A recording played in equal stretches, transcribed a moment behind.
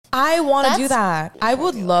I want to do that. I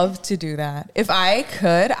would love to do that. If I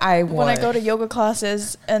could, I would. When I go to yoga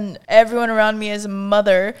classes and everyone around me is a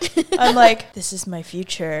mother, I'm like, this is my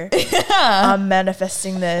future. I'm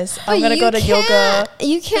manifesting this. I'm going to go to yoga.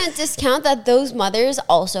 You can't discount that those mothers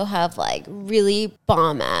also have like really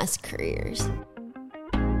bomb ass careers.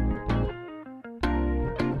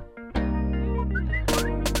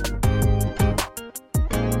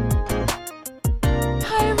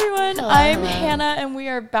 I'm Hannah, and we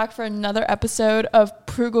are back for another episode of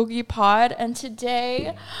Prugogi Pod. And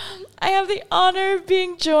today, I have the honor of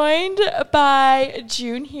being joined by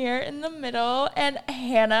June here in the middle and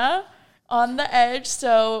Hannah on the edge.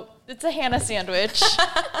 So it's a Hannah sandwich.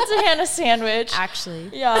 It's a Hannah sandwich, actually.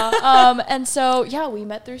 Yeah. And so we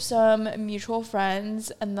met through some mutual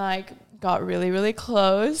friends and like got really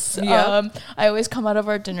close. Yep. I always come out of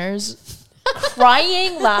our dinners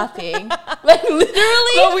crying, laughing, like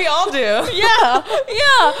literally. Well, we all do. Yeah.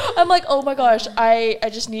 I'm like, oh my gosh, I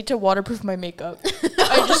just need to waterproof my makeup.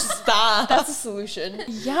 I just stop. That's the solution.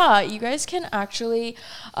 Yeah, you guys can actually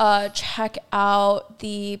check out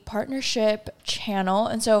the partnership channel.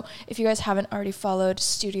 And so if you guys haven't already followed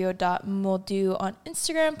studio.modu on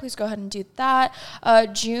Instagram, please go ahead and do that.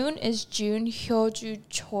 June is June Hyoju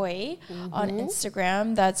Choi on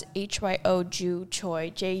Instagram. That's HYO Choi,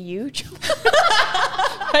 JU Choi.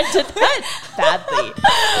 I did that badly.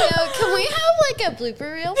 Yo, can we have like a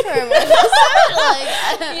blooper reel for our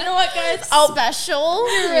episode? Like, you know what, guys? Special.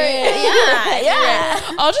 Right. Yeah.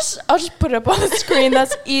 I'll just put it up on the screen.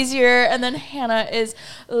 That's easier. And then Hannah is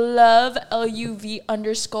love LUV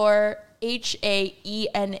 _HAENA.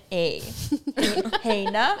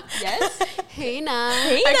 Hannah. Yes. Hannah.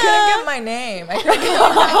 I couldn't get my name.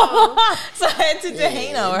 So I had to do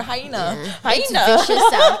Hannah or Hyena. It's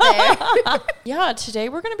vicious out there. Yeah, today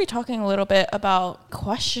we're going to be talking a little bit about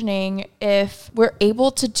questioning if we're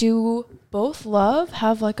able to do both love,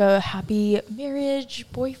 have like a happy marriage,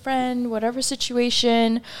 boyfriend, whatever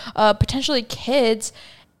situation, potentially kids,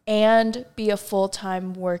 and be a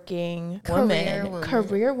full-time working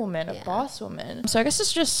career woman, a boss woman. So I guess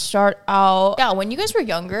let's just start out. Yeah, when you guys were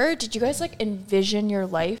younger, did you guys like envision your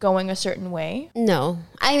life going a certain way? No.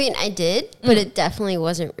 I mean, I did, but it definitely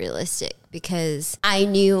wasn't realistic because I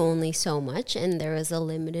knew only so much and there was a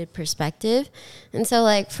limited perspective. And so,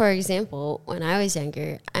 like, for example, when I was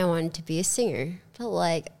younger, I wanted to be a singer. But,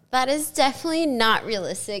 like, that is definitely not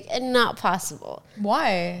realistic and not possible.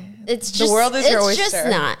 Why? It's just, the world is your oyster. It's just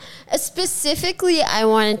not. Specifically, I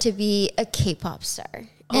wanted to be a K-pop star.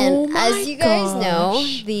 And as you guys know,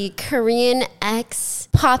 the Korean X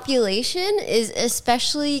population is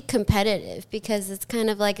especially competitive because it's kind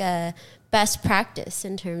of like a best practice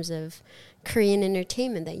in terms of Korean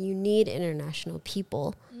entertainment that you need international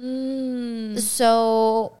people.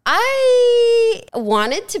 So I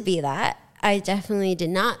wanted to be that. I definitely did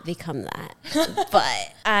not become that,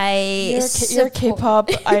 but you're a K-pop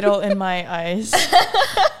idol in my eyes.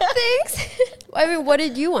 Thanks. I mean, what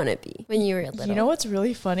did you want to be when you were little? You know what's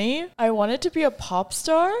really funny? I wanted to be a pop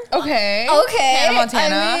star. Okay. Hannah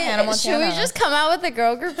Montana. I mean, Hannah Montana. Should we just come out with a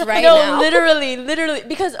girl group right now? No, literally.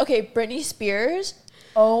 Because, Britney Spears,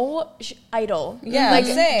 idol. Yeah, like,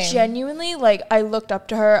 same. Genuinely, like, I looked up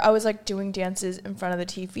to her. I was, like, doing dances in front of the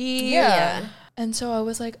TV. Yeah. And so I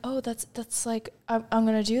was like, oh, that's like, I'm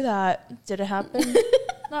going to do that. Did it happen?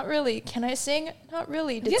 Not really. Can I sing? Not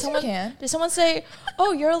really. Yes, you can. Did someone say,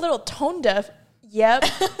 oh, you're a little tone deaf? Yep.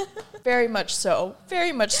 Very much so.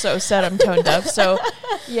 Very much so said I'm tone deaf. So,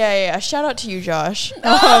 yeah. Shout out to you, Josh. Josh,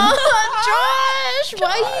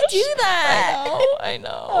 why you do that? I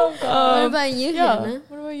know. Oh, God. What about you, Hannah?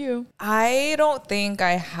 What about you? I don't think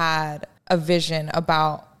I had a vision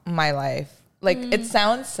about my life. Like, it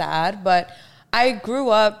sounds sad, but I grew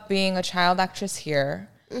up being a child actress here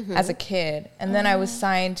as a kid. And then I was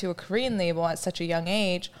signed to a Korean label at such a young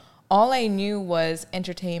age. All I knew was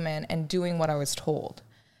entertainment and doing what I was told.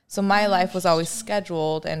 So my life was always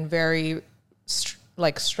scheduled and very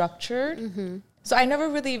structured. So I never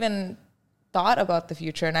really even thought about the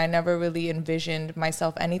future, and I never really envisioned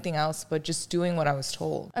myself anything else but just doing what I was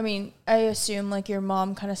told. I mean, I assume like your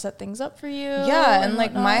mom kind of set things up for you. Yeah, and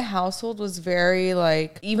like my household was very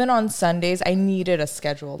like, even on Sundays, I needed a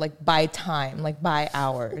schedule, like by time, like by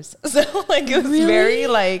hours. So like it was very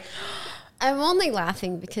like... I'm only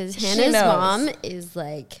laughing because Hannah's mom is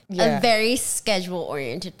like a very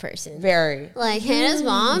schedule-oriented person. Very. Like Hannah's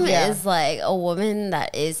mom is like a woman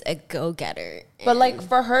that is a go-getter. But like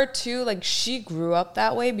for her too, like she grew up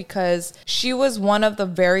that way because she was one of the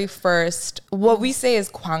very first, what we say is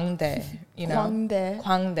kwangdae, you know? Kwangdae.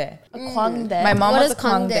 Kwangdae. Kwangdae. My mom What was does a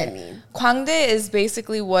kwangdae. kwangdae mean? Gwangdae is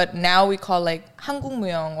basically what now we call like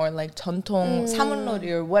한국무용 or like 전통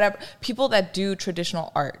사물놀이 or whatever. People that do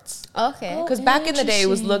traditional arts. Okay. Because back in the day, it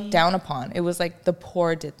was looked down upon. It was like the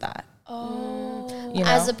poor did that. You know?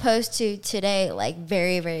 As opposed to today, like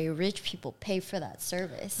very, very rich people pay for that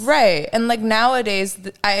service. Right. And like nowadays,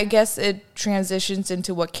 I guess it transitions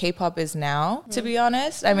into what K-pop is now, to be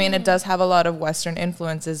honest. I mean, it does have a lot of Western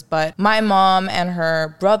influences, but my mom and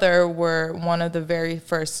her brother were one of the very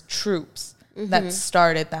first troops that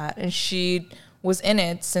started that. And she was in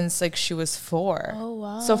it since like she was 4. Oh,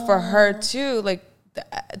 wow. So for her too, like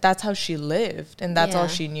that's how she lived and that's all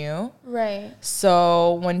she knew. Right.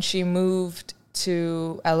 So when she moved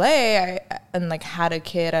to LA and like had a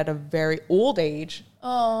kid at a very old age.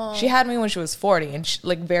 Oh. She had me when she was 40 and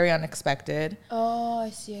like very unexpected. Oh,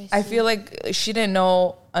 I see. I feel like she didn't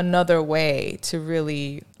know another way to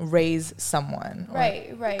really raise someone.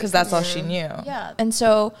 Right. Because that's all she knew. Yeah. And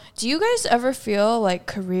so do you guys ever feel like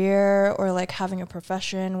career or like having a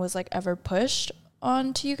profession was like ever pushed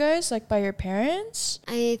onto you guys like by your parents?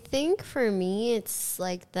 I think for me, it's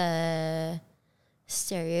like the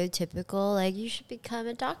stereotypical, like you should become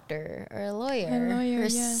a doctor or a lawyer, or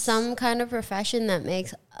some kind of profession that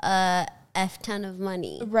makes a F ton of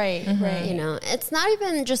money. Right. You know, it's not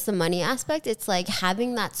even just the money aspect. It's like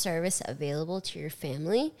having that service available to your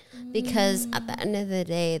family because at the end of the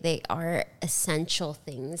day, they are essential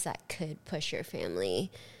things that could push your family,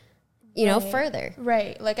 you know, further.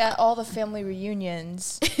 Right. Like at all the family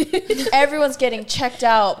reunions, everyone's getting checked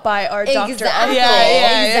out by our doctor uncle.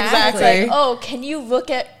 Yeah, exactly. Like, oh, can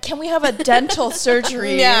we have a dental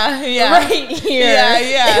surgery yeah. right here?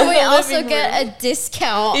 Yeah. Can we also get a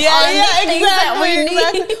discount on the things that we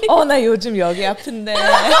need? 나 요즘 여기 아픈데.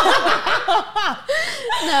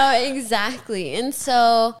 No, exactly. And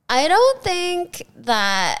so I don't think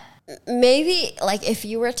that maybe like if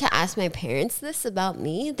you were to ask my parents this about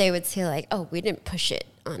me, they would say like, oh, we didn't push it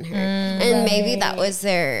on her. And maybe that was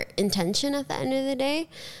their intention at the end of the day.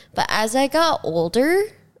 But as I got older,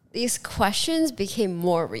 these questions became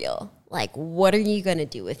more real. Like, what are you going to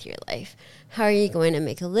do with your life? How are you going to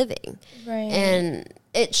make a living? Right. And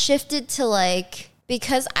it shifted to like,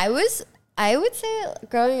 because I would say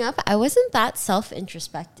growing up, I wasn't that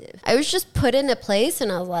self-introspective. I was just put in a place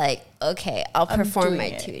and I was like, okay, I'll perform my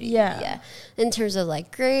duty. Yeah. In terms of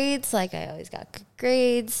like grades, like I always got good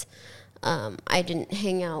grades. I didn't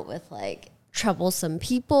hang out with like troublesome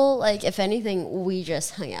people. Like if anything, we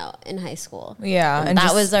just hung out in high school. Yeah. And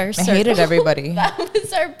that was our circle. I hated everybody. That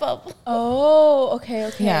was our bubble. Oh,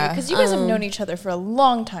 okay. Yeah. Because you guys have known each other for a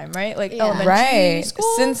long time, right? Like elementary right.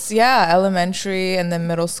 school? Since, elementary and then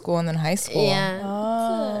middle school and then high school. Yeah.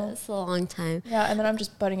 Oh. It's a long time. Yeah, and then I'm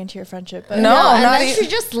just butting into your friendship. But No, and not then she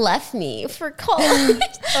just left me for college.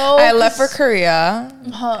 I left for Korea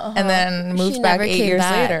and then moved She back never 8 came years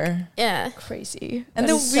back. later. Yeah. crazy. And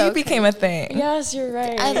That then is we so became a thing. Yes, you're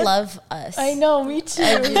right. I love us. I know, me too.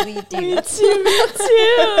 I really do. Me too.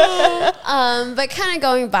 But kind of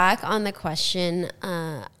going back on the question,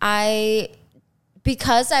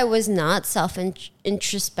 because I was not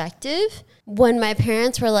introspective, when my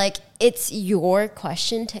parents were like, it's your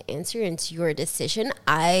question to answer, and it's your decision,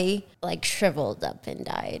 I like shriveled up and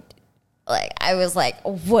died. Like, I was like,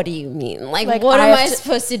 what do you mean? Like what am I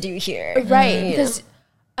supposed to do here? Right. Because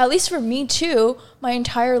at least for me too, my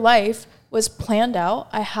entire life was planned out.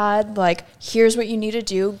 I had like, here's what you need to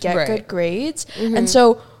do, get good grades. And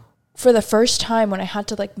so for the first time when I had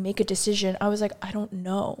to like make a decision, I was like, I don't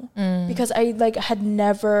know. Because I like had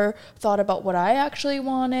never thought about what I actually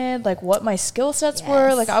wanted, like what my skill sets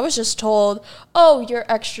were. Like I was just told, oh, you're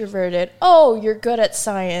extroverted. Oh, you're good at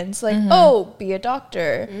science. Like, oh, be a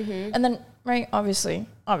doctor. And then, right, obviously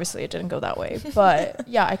it didn't go that way. But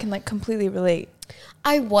yeah, I can like completely relate.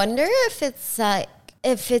 I wonder if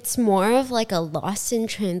it's more of like a lost in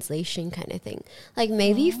translation kind of thing. Like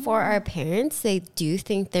maybe for our parents, they do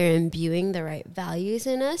think they're imbuing the right values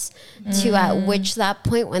in us to at which that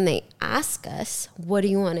point when they ask us, what do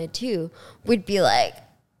you want to do? We'd be like,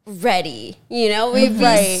 ready, you know, we'd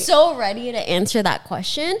be so ready to answer that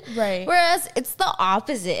question. Right. Whereas it's the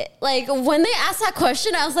opposite. Like when they asked that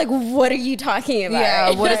question, I was like, what are you talking about?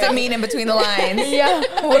 Yeah, what does it mean in between the lines?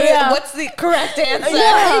 What's the correct answer?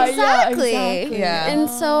 Yeah, exactly. Yeah. And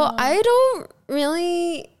so I don't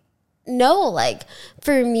really know. Like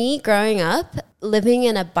for me growing up, living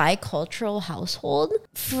in a bicultural household,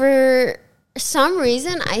 for some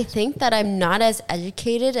reason, I think that I'm not as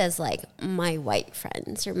educated as like my white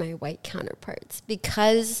friends or my white counterparts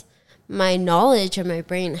because my knowledge and my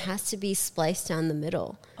brain has to be spliced down the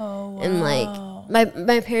middle. Oh, wow. And like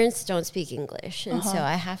my parents don't speak English, and so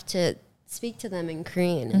I have to speak to them in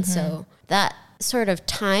Korean. And so that sort of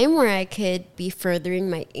time where I could be furthering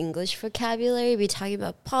my English vocabulary, be talking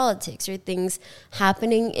about politics or things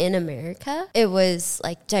happening in America, it was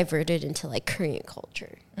like diverted into like Korean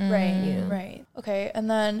culture. Right, right. Okay, and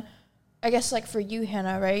then I guess like for you,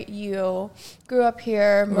 Hannah, right? You grew up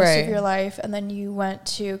here most of your life, and then you went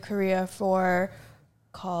to Korea for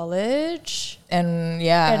college and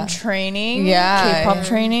training, K-pop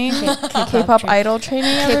training, K-pop idol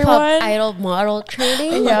training, K-pop idol model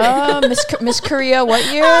training. Yeah, Miss Korea, what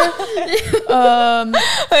year?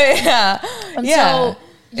 So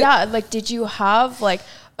like, did you have like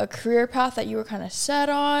a career path that you were kind of set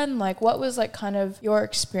on? Like, what was like kind of your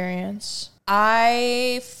experience?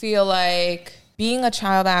 I feel like being a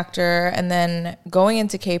child actor and then going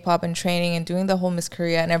into K-pop and training and doing the whole Miss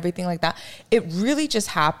Korea and everything like that, it really just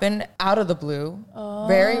happened out of the blue,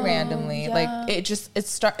 very randomly. Yeah. Like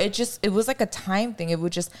it was like a time thing. It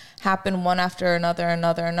would just happen one after another,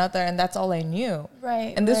 and that's all I knew.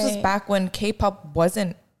 Right. And this was back when K-pop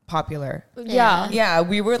wasn't popular. Yeah,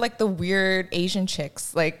 we were like the weird Asian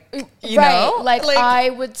chicks, like you know, like I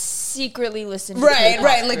would secretly listen to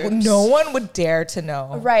K-pop like groups. No one would dare to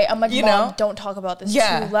know, right? I'm like, you Mom, know, don't talk about this too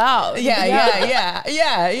loud.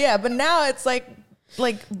 Yeah. But now it's like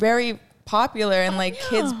very popular and like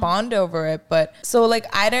kids bond over it. But so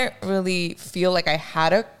like I didn't really feel like I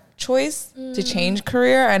had a choice to change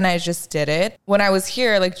career, and I just did it. When I was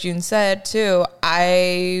here, like June said too,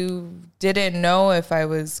 I didn't know if I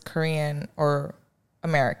was Korean or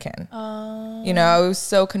American. You know, I was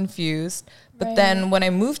so confused. But then when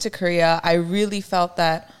I moved to Korea, I really felt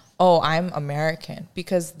that, oh, I'm American,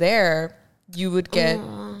 because there you would get,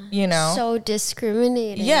 you know, so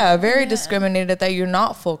discriminated. Yeah, very discriminated that you're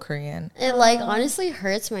not full Korean. It like honestly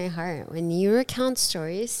hurts my heart when you recount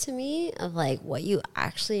stories to me of like what you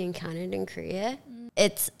actually encountered in Korea.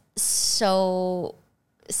 It's so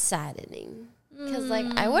saddening. Because, like,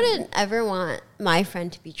 I wouldn't ever want my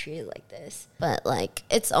friend to be treated like this. But, like,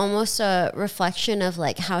 it's almost a reflection of,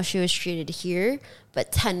 like, how she was treated here,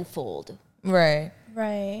 but tenfold. Right.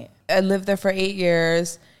 I lived there for 8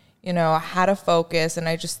 years. You know, I had a focus, and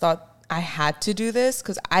I just thought I had to do this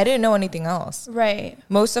because I didn't know anything else. Right.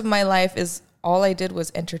 Most of my life all I did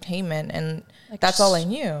was entertainment, and like that's all I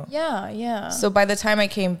knew. Yeah. So by the time I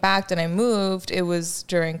came back and I moved, it was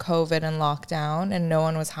during COVID and lockdown, and no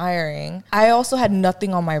one was hiring. I also had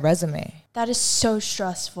nothing on my resume. That is so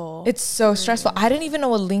stressful. It's so stressful. I didn't even know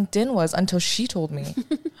what LinkedIn was until she told me.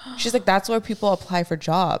 She's like, that's where people apply for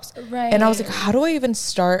jobs. Right. And I was like, how do I even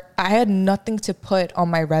start? I had nothing to put on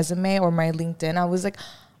my resume or my LinkedIn. I was like,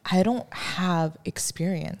 I don't have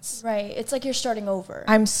experience. Right. It's like you're starting over.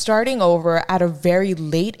 I'm starting over at a very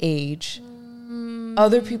late age.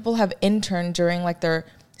 Other people have interned during like their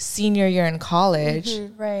senior year in college.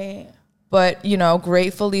 Right. But, you know,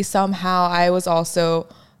 gratefully somehow I was also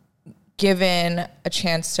given a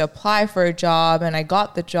chance to apply for a job, and I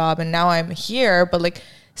got the job, and now I'm here. But like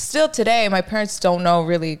still today, my parents don't know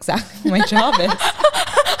really exactly what my job is.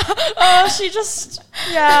 Oh, she just,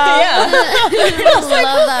 I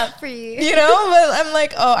love that for you. You know, but I'm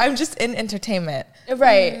like, oh, I'm just in entertainment.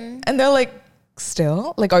 Right. And they're like,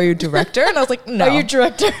 still? Like, are you a director? And I was like, no. Are you a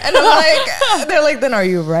director? And I'm like, they're like, then are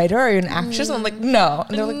you a writer? Are you an actress? And I'm like, no.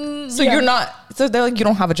 And they're like, so you're not, so they're like, you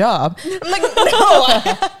don't have a job. I'm like, no,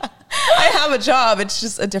 I have a job. It's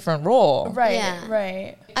just a different role. Right. Yeah.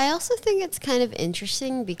 Right. I also think it's kind of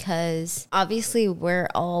interesting because obviously we're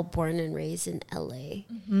all born and raised in LA.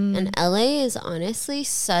 And LA is honestly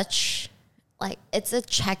such, like, it's a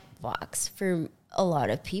checkbox for a lot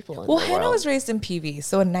of people in Well, the Hannah world. was raised in PV,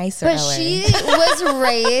 so a nicer But LA. she was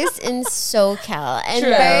raised in SoCal and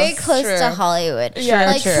very close to Hollywood. Yeah,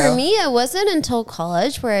 like for me, it wasn't until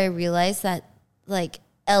college where I realized that like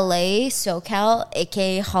LA, SoCal,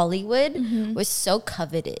 aka Hollywood, was so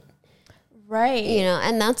coveted. Right. You know,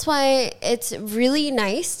 and that's why it's really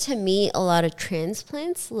nice to meet a lot of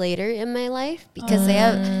transplants later in my life because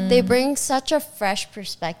they bring such a fresh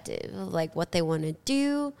perspective of like what they want to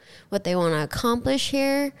do, what they want to accomplish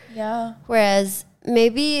here. Yeah. Whereas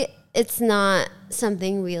maybe it's not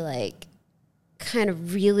something we like kind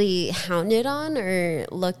of really hounded on or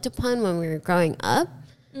looked upon when we were growing up.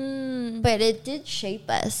 But it did shape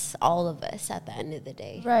us, all of us, at the end of the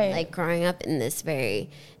day. Right. Like growing up in this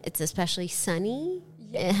it's especially sunny.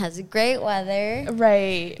 It has great weather.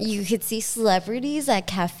 Right. You could see celebrities at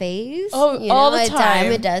cafes. Oh, you know, all the a dime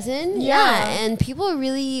time. a dozen. Yeah. And people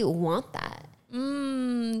really want that.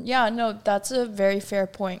 Yeah, no, that's a very fair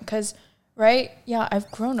point. Because, right, yeah, I've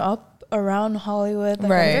grown up around Hollywood.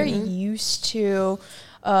 Like, Right. I'm very used to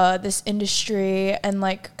this industry and,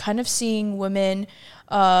 like, kind of seeing women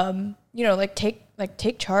you know, like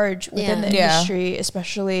take charge within the industry,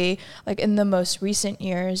 especially like in the most recent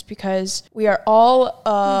years, because we are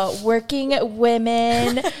all working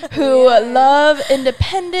women who love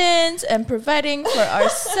independence and providing for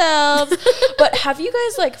ourselves. But have you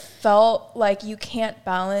guys like felt like you can't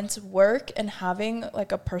balance work and having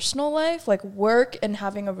like a personal life, like work and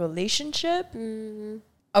having a relationship?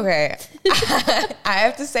 Okay, I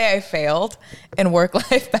have to say I failed in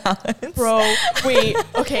work-life balance. Bro, wait,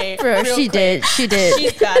 okay. Bro, she did. She's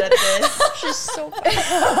bad at this. She's so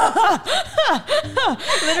bad.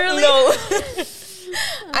 Literally. No.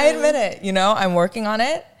 I admit it, you know, I'm working on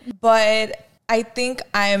it, but I think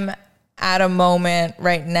I'm at a moment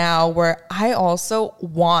right now where I also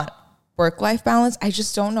want work-life balance. I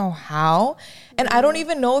just don't know how. And I don't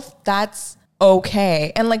even know if that's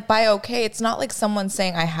okay. And like by okay, it's not like someone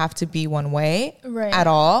saying I have to be one way at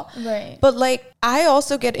all. Right. But like I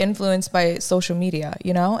also get influenced by social media,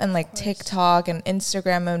 you know, and like TikTok and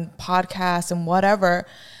Instagram and podcasts and whatever.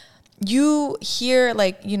 You hear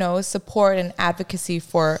like, you know, support and advocacy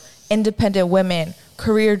for independent women,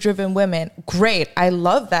 career-driven women. Great. I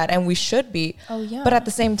love that. And we should be. Oh, yeah. But at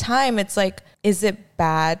the same time, it's like, is it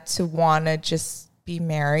bad to want to just be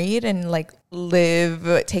married and like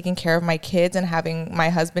live taking care of my kids and having my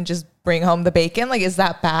husband just bring home the bacon? Like, is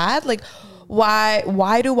that bad? Like,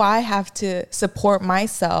 why do I have to support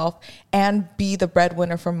myself and be the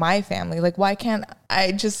breadwinner for my family? Like, why can't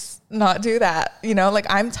I just not do that? You know, like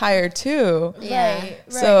I'm tired too. Right.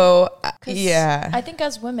 So yeah, I think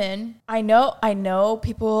as women, I know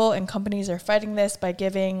people and companies are fighting this by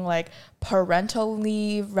giving like parental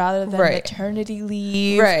leave rather than maternity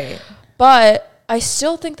leave. Right. But I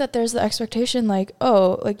still think that there's the expectation like,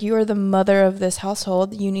 oh, like you are the mother of this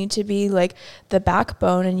household. You need to be like the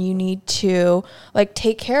backbone and you need to like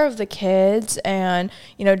take care of the kids and,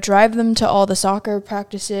 you know, drive them to all the soccer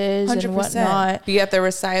practices 100%. And whatnot. Be at the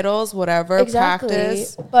recitals, whatever,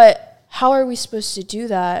 practice. But how are we supposed to do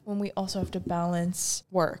that when we also have to balance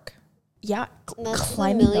work? Yeah, That's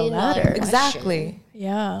climbing the ladder. Exactly.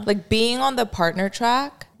 Yeah. Like being on the partner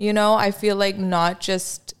track, you know, I feel like not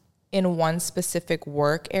just in one specific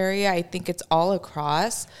work area. I think it's all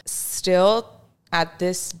across. Still, at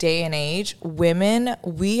this day and age, women,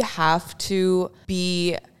 we have to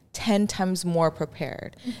be 10 times more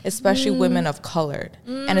prepared, especially women of color,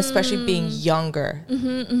 and especially being younger.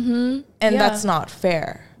 And that's not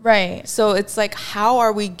fair. Right. So it's like, how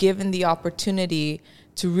are we given the opportunity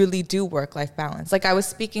to really do work-life balance? Like I was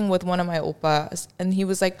speaking with one of my oppas and he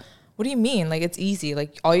was like, what do you mean? Like, it's easy.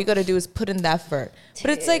 Like, all you got to do is put in the effort. But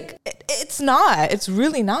it's like, it's not. It's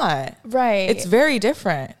really not. Right. It's very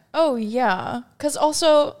different. Oh, yeah. Because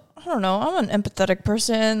also, I don't know, I'm an empathetic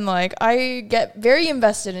person. Like, I get very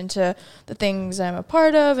invested into the things I'm a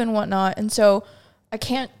part of and whatnot. And so I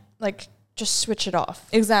can't, like, just switch it off.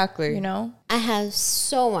 Exactly. You know? I have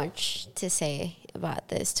so much to say about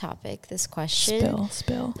this topic, this question.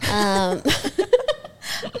 Spill.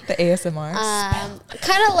 The ASMR.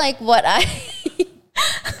 Kind of like what I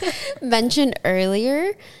mentioned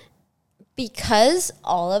earlier, because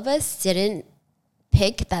all of us didn't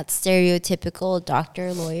pick that stereotypical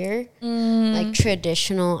doctor, lawyer, like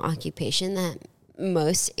traditional occupation that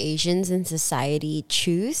most Asians in society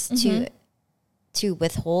choose to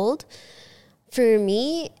withhold. For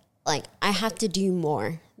me, like I have to do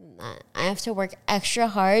more than that. I have to work extra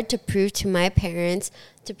hard to prove to my parents,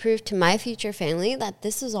 to prove to my future family that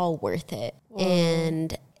this is all worth it. Whoa.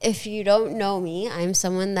 And if you don't know me, I'm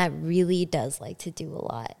someone that really does like to do a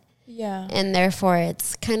lot. Yeah. And therefore,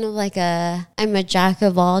 it's kind of like I'm a jack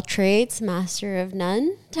of all trades, master of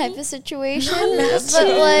none type of situation. But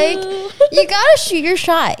like, you gotta shoot your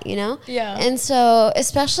shot, you know? Yeah. And so,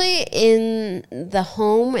 especially in the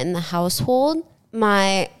home and the household,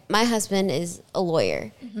 my husband is a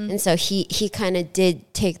lawyer. And so he kind of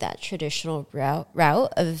did take that traditional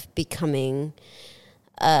route of becoming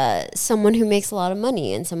someone who makes a lot of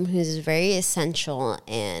money and someone who's very essential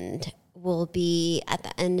and will be, at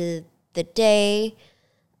the end of the day,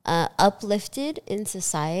 uplifted in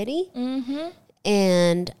society.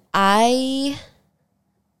 And I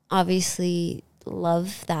obviously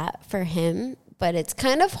love that for him, but it's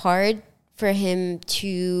kind of hard for him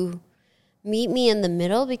to meet me in the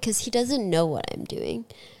middle because he doesn't know what I'm doing,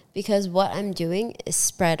 because what I'm doing is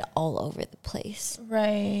spread all over the place.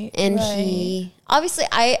 Right. And he, obviously,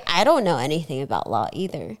 I don't know anything about law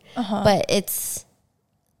either, but it's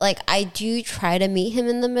like, I do try to meet him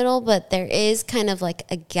in the middle, but there is kind of like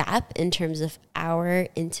a gap in terms of our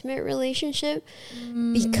intimate relationship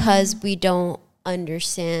because we don't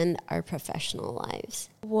understand our professional lives.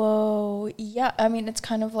 Whoa. Yeah. I mean, it's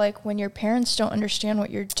kind of like when your parents don't understand what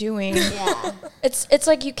you're doing. Yeah. It's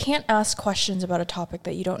like you can't ask questions about a topic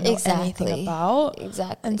that you don't know anything about.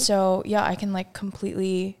 Exactly. And so, yeah, I can like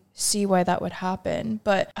completely see why that would happen.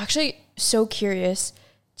 But actually, so curious,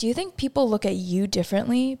 do you think people look at you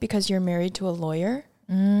differently because you're married to a lawyer?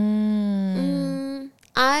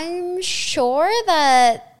 I'm sure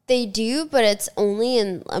that they do, but it's only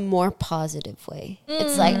in a more positive way.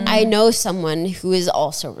 It's like, I know someone who is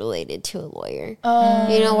also related to a lawyer.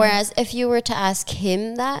 You know, whereas if you were to ask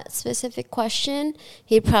him that specific question,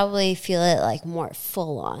 he'd probably feel it like more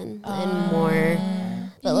full on and more,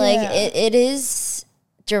 but like it is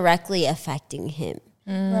directly affecting him.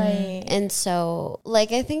 Right. And so,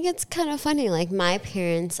 like, I think it's kind of funny. Like, my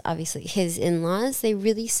parents, obviously, his in-laws, they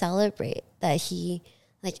really celebrate that he,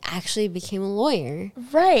 like, actually became a lawyer.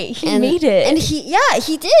 Right. He made it. And he did. Yeah.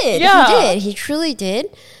 He did. He truly did.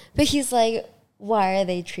 But he's like, why are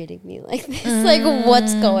they treating me like this? Like,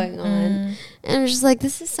 what's going on? And I'm just like,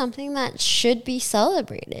 this is something that should be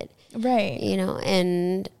celebrated. Right. You know,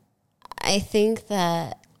 and I think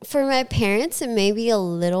that for my parents, it may be a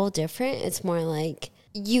little different. It's more like,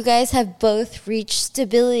 you guys have both reached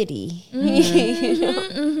stability. You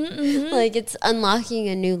know? Like, it's unlocking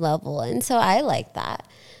a new level. And so I like that.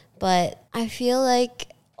 But I feel like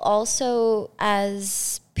also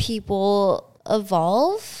as people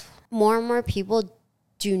evolve, more and more people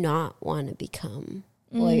do not want to become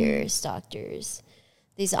lawyers, doctors,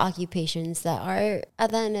 these occupations that are,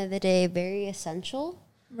 at the end of the day, very essential.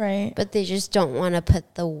 Right. But they just don't want to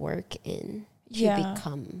put the work in to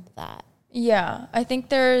become that. Yeah. I think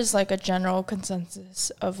there's like a general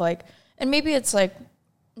consensus of like, and maybe it's like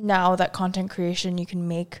now that content creation, you can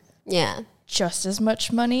make just as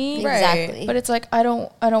much money. Exactly. But it's like, I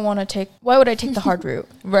don't want to take, why would I take the hard route?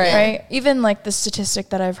 Right. Even like the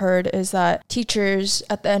statistic that I've heard is that teachers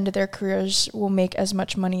at the end of their careers will make as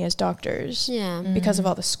much money as doctors. Yeah. Because of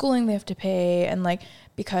all the schooling they have to pay and like,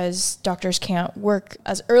 because doctors can't work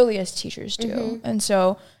as early as teachers do. And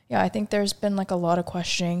so, yeah, I think there's been like a lot of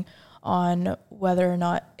questioning on whether or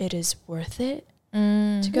not it is worth it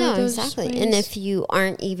to go those ways. And if you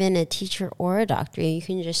aren't even a teacher or a doctor, you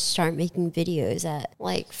can just start making videos at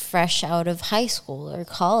like fresh out of high school or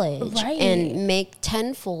college and make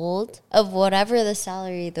tenfold of whatever the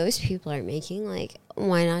salary those people are making. Like,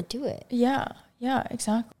 why not do it? Yeah,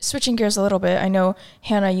 exactly. Switching gears a little bit, I know,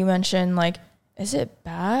 Hannah, you mentioned like, is it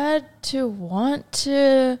bad to want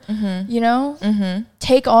to, you know,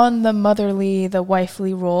 take on the motherly, the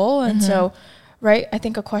wifely role? And so, right, I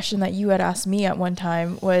think a question that you had asked me at one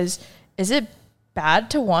time was, is it bad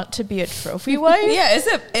to want to be a trophy wife? Yeah, is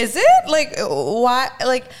it? Like, why?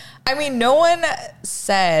 Like, I mean, no one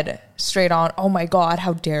said straight on, oh my God,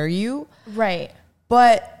 how dare you? Right.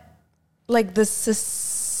 But, like, the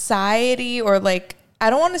society or, like, I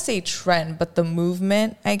don't want to say trend, but the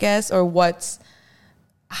movement, I guess, or what's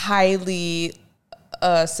highly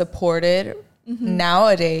supported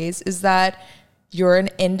nowadays is that you're an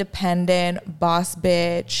independent boss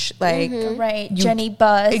bitch, like Jenny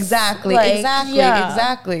Bus, exactly.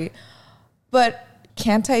 But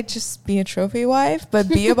can't I just be a trophy wife but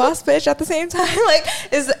be a boss bitch at the same time? Like,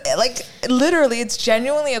 is like literally, it's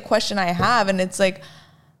genuinely a question I have, and it's like,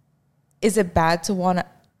 is it bad to want to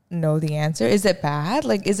know the answer? Is it bad?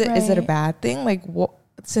 Like, is it a bad thing? Like, what?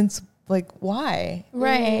 Since like, why?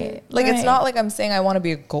 Right. Like, it's not like I'm saying I want to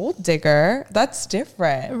be a gold digger. That's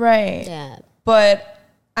different. Right. Yeah. But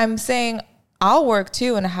I'm saying I'll work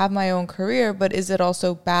too and have my own career. But is it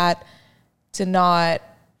also bad to not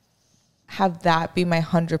have that be my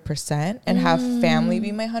 100% and have family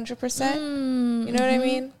be my 100%? You know what I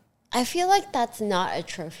mean? I feel like that's not a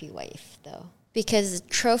trophy wife, though. Because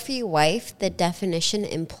trophy wife, the definition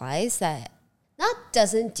implies that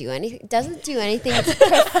doesn't do anything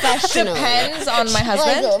professionally. Depends on my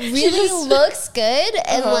husband. Like, really looks good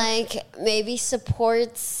and like maybe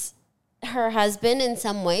supports her husband in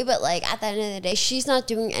some way, but like at the end of the day, she's not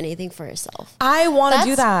doing anything for herself. I want to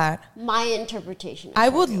do that. My interpretation. I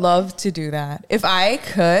would love to do that. If I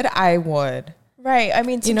could, I would. Right. I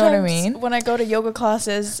mean, you know what I mean? When I go to yoga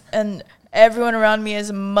classes and everyone around me is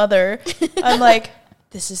a mother, I'm like,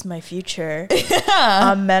 this is my future.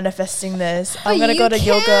 I'm manifesting this. I'm going to go to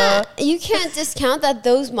yoga. You can't discount that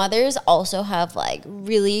those mothers also have like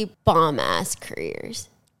really bomb ass careers.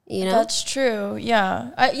 You know? That's true. Yeah.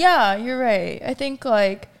 Yeah, you're right. I think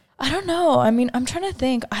like, I don't know. I mean, I'm trying to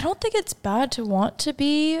think. I don't think it's bad to want to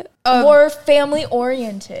be more family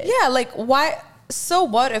oriented. Yeah. Like, why? So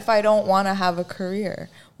what if I don't want to have a career?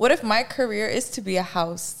 what if my career is to be a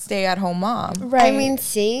house stay-at-home mom? Right. I mean,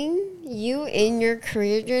 seeing you in your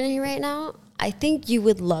career journey right now, I think you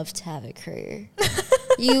would love to have a career.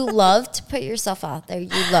 You love to put yourself out there.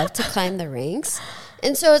 You love to climb the ranks.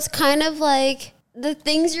 And so it's kind of like the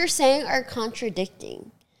things you're saying are contradicting.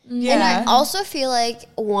 Yeah. And I also feel like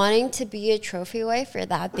wanting to be a trophy wife, or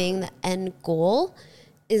that being the end goal,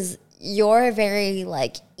 is your very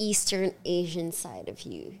like Eastern Asian side of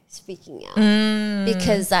you speaking out.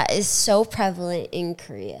 Because that is so prevalent in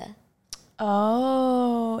Korea.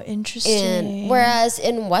 Oh, interesting. And whereas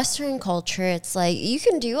in Western culture, it's like you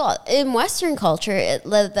can do all. In Western culture,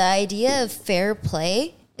 the idea of fair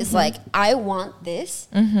play is like, I want this.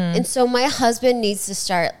 And so my husband needs to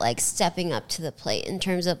start like stepping up to the plate in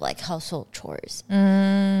terms of like household chores.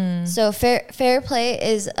 So Fair Play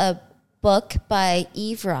is a book by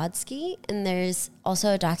Eve Rodsky, and there's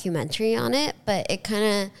also a documentary on it, but it kind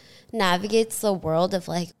of navigates the world of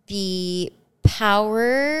like the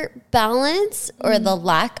power balance or the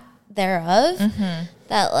lack thereof,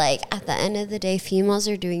 that like at the end of the day, females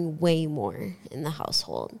are doing way more in the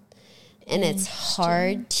household. And it's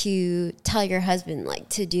hard to tell your husband like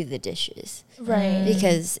to do the dishes. Right.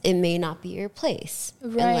 Because it may not be your place.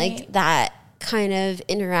 Right. And like that kind of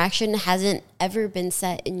interaction hasn't ever been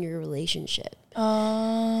set in your relationship.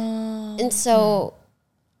 And so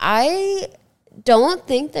I don't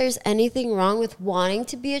think there's anything wrong with wanting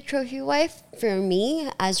to be a trophy wife. For me,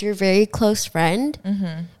 as your very close friend,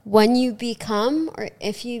 when you become, or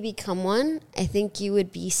if you become one, I think you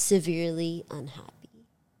would be severely unhappy.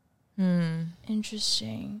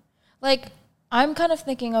 Interesting. Like, I'm kind of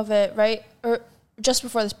thinking of it, right? Or just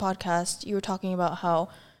before this podcast, you were talking about how,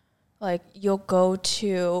 like, you'll go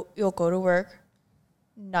to work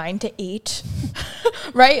 9 to 8,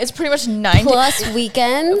 right? It's pretty much 9 plus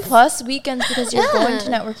weekends. Plus weekends, because you're going to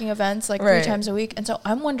networking events like 3 times a week. And so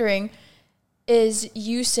I'm wondering, is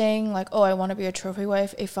you saying like, oh, I want to be a trophy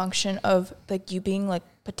wife, a function of like you being like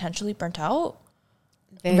potentially burnt out?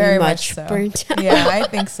 Very much so. Burnt out. Yeah, I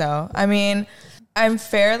think so. I mean, I'm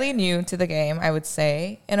fairly new to the game, I would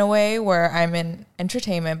say, in a way where I'm in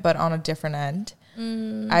entertainment, but on a different end.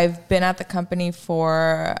 I've been at the company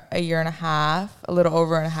for a year and a half, a little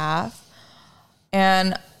over and a half.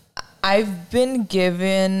 And I've been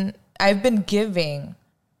giving 100%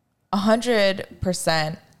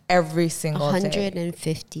 every single day.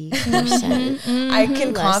 150%. I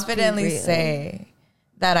can confidently say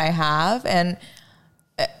that I have. And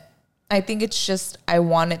I think it's just, I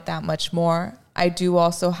want it that much more. I do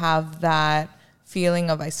also have that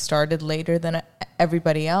feeling of I started later than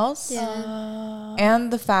everybody else. Yeah.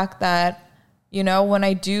 And the fact that, you know, when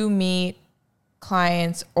I do meet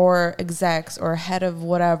clients or execs or head of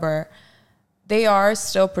whatever, they are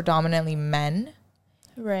still predominantly men.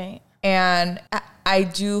 Right. And I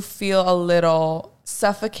do feel a little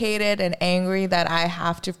suffocated and angry that I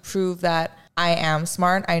have to prove that I am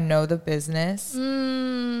smart. I know the business.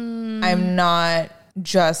 I'm not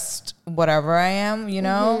just whatever I am, you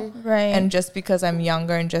know? Right. And just because I'm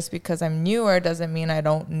younger and just because I'm newer doesn't mean I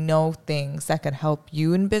don't know things that could help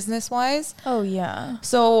you in business wise. Oh, yeah.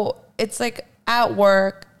 So it's like at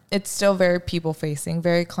work, it's still very people facing,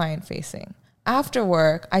 very client facing. After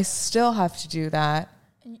work, I still have to do that.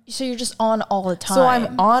 So you're just on all the time. So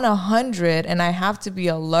I'm on 100 and I have to be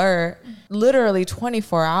alert literally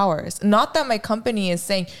 24 hours. Not that my company is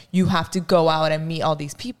saying you have to go out and meet all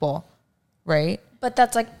these people, right? But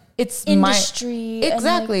that's like it's industry.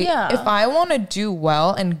 Exactly. Like, If I want to do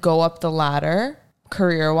well and go up the ladder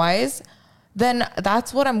career-wise, then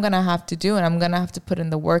that's what I'm going to have to do. And I'm going to have to put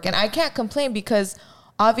in the work. And I can't complain because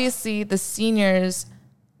obviously the seniors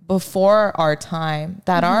before our time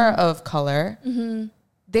that are of color,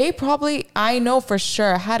 they probably, I know for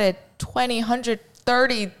sure, had it 20, 100,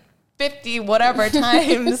 30, 50, whatever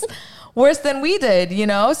times worse than we did, you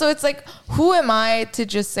know? So it's like, who am I to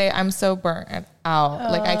just say I'm so burnt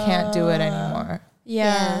out? Like, I can't do it anymore.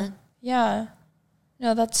 Yeah.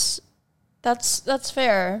 No, that's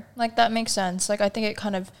fair. Like, that makes sense. Like, I think it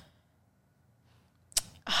kind of,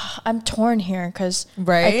 I'm torn here because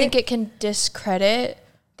I think it can discredit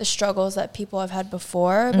the struggles that people have had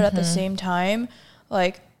before, but at the same time,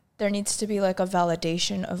 like, there needs to be like a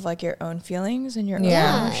validation of like your own feelings and your own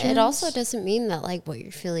emotions. It also doesn't mean that like what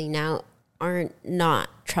you're feeling now aren't not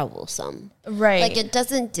troublesome. Right. Like it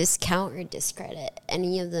doesn't discount or discredit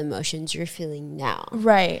any of the emotions you're feeling now.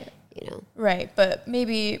 Right. You know. Right. But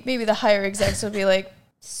maybe the higher execs will be like,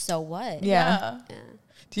 so what? Yeah.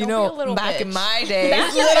 Do you know, back in my day,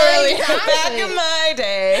 literally back in my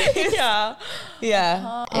day.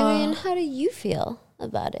 Yeah. I mean, how do you feel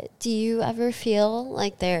about it. Do you ever feel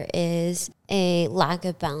like there is a lack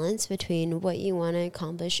of balance between what you want to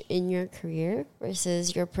accomplish in your career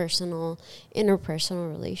versus your interpersonal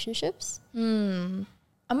relationships? I'm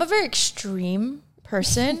a very extreme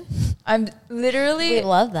person. I'm literally... We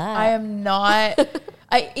love that. I am not...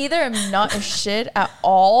 I either am not interested at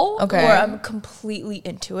all, or I'm completely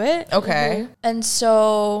into it. Okay. And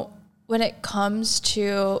so when it comes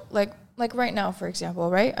to like right now, for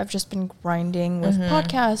example, right? I've just been grinding with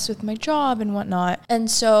podcasts, with my job and whatnot.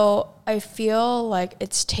 And so I feel like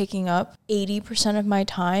it's taking up 80% of my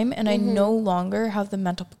time, and I no longer have the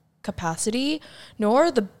mental capacity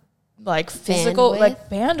nor the physical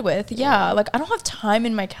bandwidth. Yeah. Like I don't have time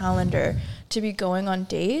in my calendar to be going on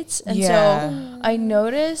dates. And so I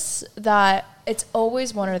notice that it's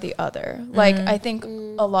always one or the other. Like I think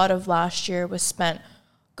a lot of last year was spent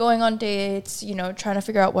going on dates, you know, trying to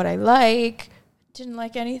figure out what I like. Didn't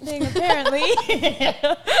like anything apparently.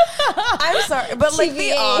 I'm sorry, but like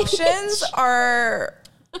the options are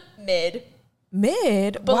mid.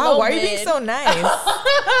 Wow, why are you being so nice?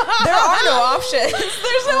 There are no options.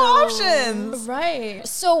 There's no options. Right.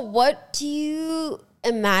 So what do you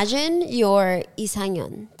imagine your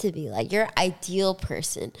이상형 to be like, your ideal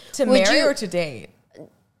person? To marry or to date?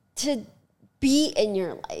 To be in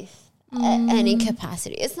your life at any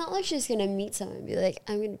capacity. It's not like she's going to meet someone and be like,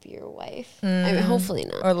 I'm going to be your wife. I mean, hopefully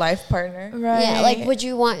not. Or life partner. Right. Yeah, like would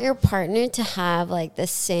you want your partner to have like the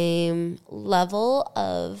same level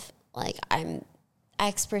of like, I'm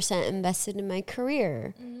X% invested in my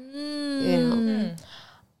career? You know?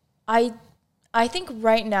 I think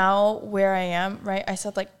right now where I am, right, I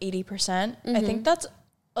said like 80%. I think that's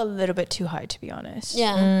a little bit too high, to be honest.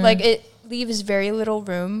 Yeah. Like it leaves very little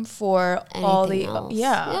room for all the else.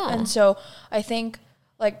 yeah. And so I think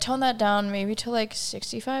like tone that down maybe to like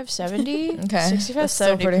 65, 70. Okay. 65, That's 70.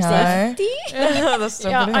 still pretty high. That's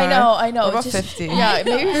still pretty high. I know. What about Just- 50? Yeah,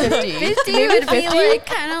 maybe 50. 50 maybe would 50. be like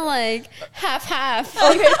kind of like half.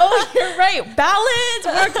 Okay. Oh, you're right. Balance,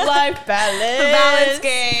 work-life balance. Balance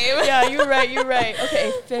game. Yeah, you're right.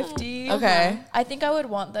 Okay, 50. Okay. I think I would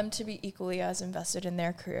want them to be equally as invested in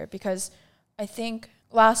their career, because I think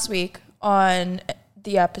last week on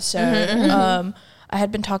the episode, I had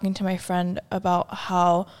been talking to my friend about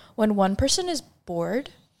how when one person is bored,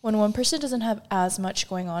 when one person doesn't have as much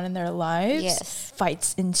going on in their lives,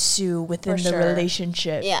 fights ensue within the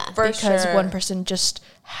relationship. Yeah. Because one person just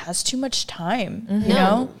has too much time, you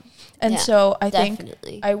know? And so I think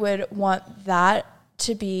I would want that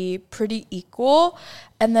to be pretty equal.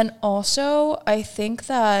 And then also I think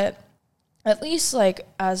that at least like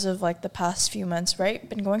as of like the past few months, right,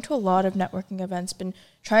 been going to a lot of networking events, been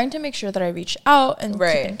trying to make sure that I reach out and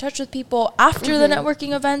keep in touch with people after the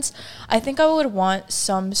networking events. I think I would want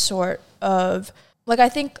some sort of, like, I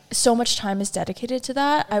think so much time is dedicated to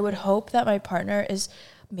that. I would hope that my partner is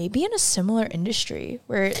maybe in a similar industry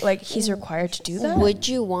where like he's required to do that. Would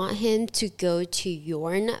you want him to go to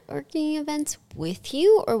your networking events with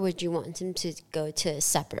you, or would you want him to go to a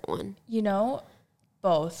separate one? You know,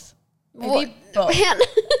 both. Maybe both. Man.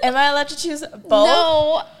 Am I allowed to choose both?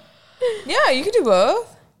 No. Yeah, you could do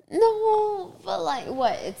both. No, but like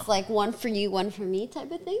what? It's like one for you, one for me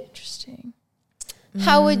type of thing? Interesting.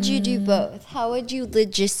 How would you do both? How would you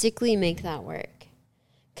logistically make that work?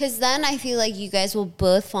 Because then I feel like you guys will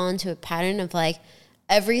both fall into a pattern of like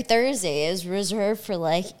every Thursday is reserved for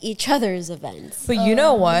like each other's events. But you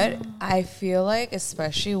know what? I feel like,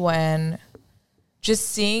 especially when just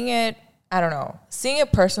seeing it, I don't know, seeing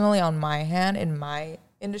it personally on my hand in my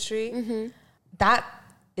industry, that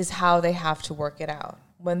is how they have to work it out.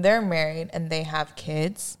 When they're married and they have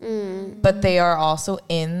kids, but they are also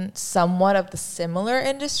in somewhat of the similar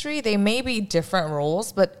industry, they may be different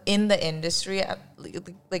roles, but in the industry,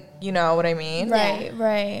 like, you know what I mean?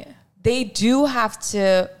 Right. They do have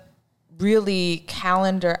to really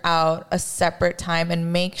calendar out a separate time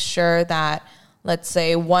and make sure that, let's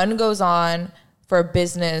say, one goes on for a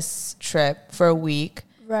business trip for a week.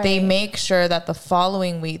 Right. They make sure that the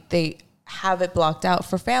following week they have it blocked out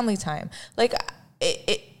for family time. Like,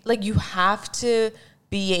 like you have to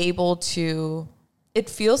be able to, it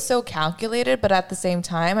feels so calculated, but at the same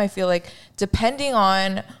time, I feel like depending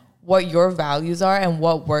on what your values are and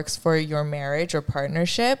what works for your marriage or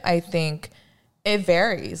partnership, I think it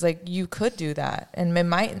varies. Like you could do that and it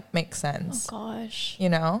might make sense. Oh gosh. You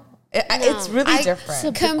know, it's really different.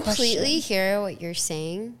 I completely hear what you're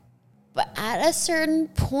saying, but at a certain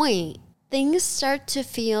point, things start to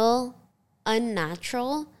feel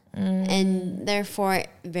unnatural and therefore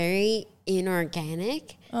very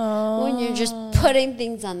inorganic when you're just putting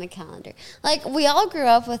things on the calendar. Like we all grew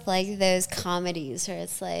up with like those comedies where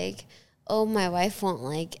it's like, oh, my wife won't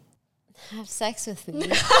like have sex with me. You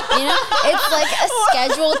know, it's like a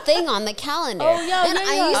scheduled thing on the calendar. Oh, yeah, and yeah,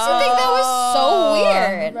 I yeah. used to think that was so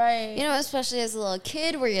weird. Right. You know, especially as a little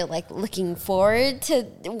kid where you're like looking forward to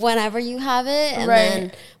whenever you have it. And Right.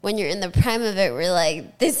 then when you're in the prime of it, we're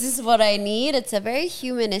like, this is what I need. It's a very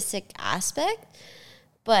humanistic aspect.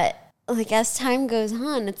 But like as time goes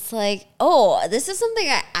on, it's like, oh, this is something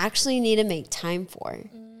I actually need to make time for.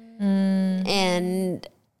 And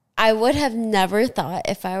I would have never thought,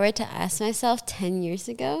 if I were to ask myself 10 years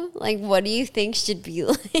ago, like, what do you think should be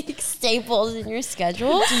like staples in your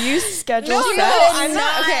schedule? Do you schedule No, sex? I'm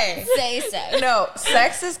not. Okay. Say so. No,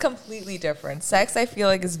 sex is completely different. Sex, I feel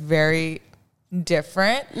like, is very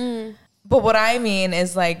different. But what I mean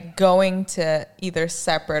is like going to either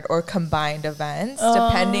separate or combined events,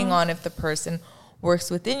 depending on if the person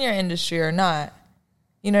works within your industry or not.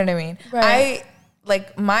 You know what I mean? Right.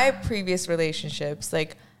 Like my previous relationships,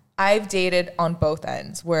 like I've dated on both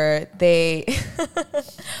ends where they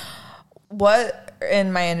were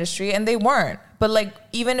in my industry and they weren't. But like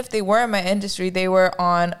even if they were in my industry, they were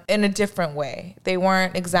in a different way. They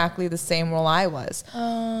weren't exactly the same role I was.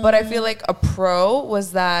 But I feel like a pro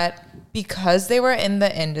was that because they were in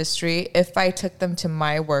the industry, if I took them to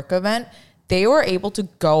my work event, they were able to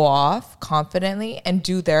go off confidently and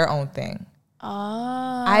do their own thing.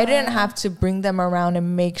 I didn't have to bring them around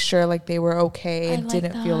and make sure like they were okay and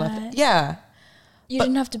didn't feel left. Yeah. You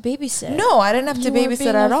didn't have to babysit. No, I didn't have to You were babysit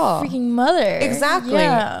being at a all. Freaking mother. Exactly.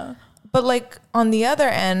 Yeah. But like on the other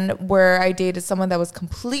end, where I dated someone that was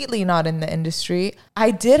completely not in the industry,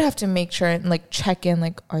 I did have to make sure and like check in,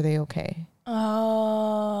 like, are they okay?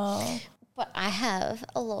 Oh. But I have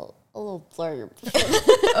a little blurb.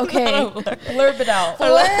 Okay. Blurb it out.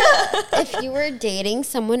 If you were dating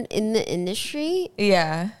someone in the industry,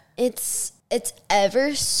 Yeah. it's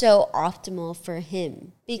ever so optimal for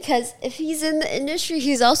him, because if he's in the industry,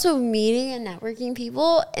 he's also meeting and networking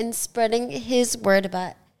people and spreading his word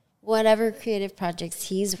about whatever creative projects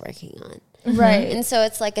he's working on. Right. And so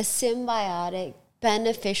it's like a symbiotic,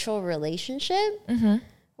 beneficial relationship.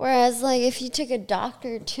 Whereas like if you took a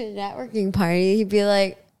doctor to a networking party, he'd be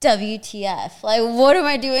like, WTF, like what am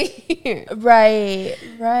I doing here? Right.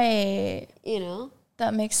 You know?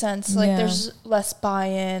 That makes sense. Like there's less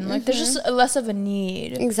buy-in. Like there's just less of a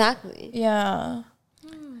need. Exactly. Yeah.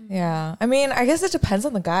 Yeah. I mean, I guess it depends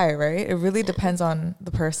on the guy, right? It really depends on the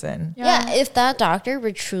person. Yeah, if that doctor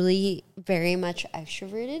were truly very much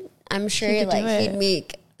extroverted, I'm sure could like do it. he'd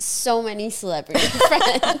make so many celebrity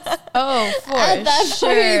friends. Oh, for At that sure.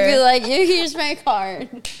 point, he'd be like, here's my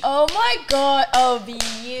card. Oh my god. Oh,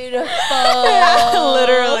 beautiful.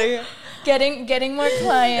 Literally. Getting more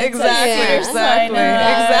clients. Exactly.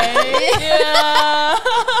 Yeah.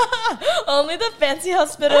 Only the fancy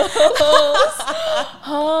hospitals.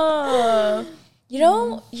 Huh. You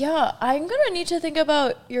know, yeah, I'm going to need to think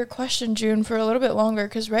about your question, June, for a little bit longer.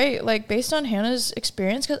 Because, right, like, based on Hannah's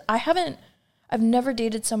experience, because I've never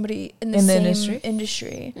dated somebody in the same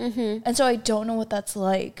industry. And so I don't know what that's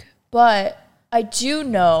like. But I do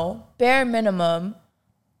know, bare minimum,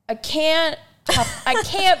 I can't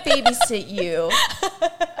babysit you.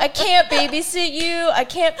 I can't babysit you. I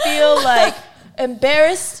can't feel like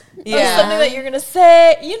embarrassed of something that you're gonna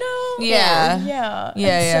say, you know? Yeah.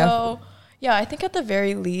 So I think at the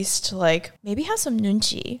very least, like, maybe have some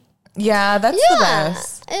nunchi. Yeah, that's the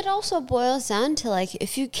best. It also boils down to like,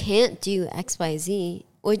 if you can't do XYZ,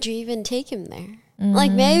 would you even take him there?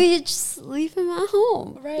 Like maybe you just leave him at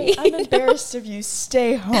home. Right. I'm embarrassed of you.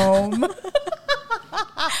 Stay home.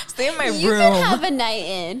 Stay in my You room. can have a night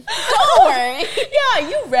in. Don't worry. Yeah,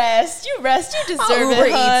 you rest. You deserve I'll Uber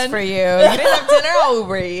it, hun. Eats for you. You didn't have dinner, I'll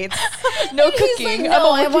Uber Eats. No He's cooking. like,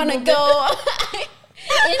 no, I I'm a want to working go.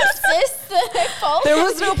 Insist that I follow. There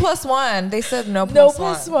was no +1. They said no No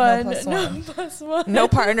plus plus one. one. No plus one. No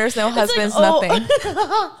partners, no husbands, like, oh. nothing.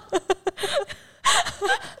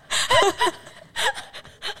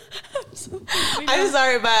 I'm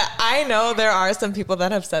sorry, but I know there are some people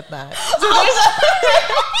that have said that. So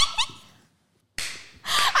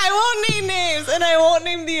I won't name names and I won't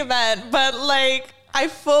name the event, but like I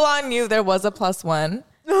full on knew there was a +1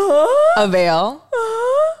 avail,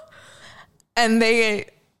 and they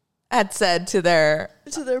had said to their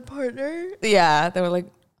partner. they were like,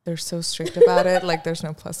 they're so strict about it. Like there's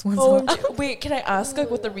no +1s. Oh, wait, can I ask like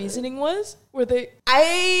what the reasoning was? Were they?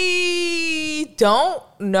 I don't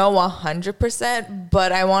know 100%,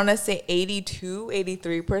 but I want to say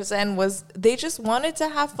 83% was they just wanted to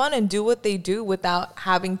have fun and do what they do without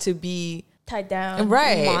having to be Tied down.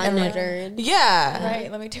 right. Monitored. Yeah.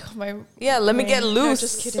 Right. Let me take off my. Yeah. Let me get No, loose.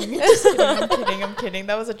 just kidding. Just kidding. I'm kidding.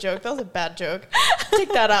 That was a joke. That was a bad joke.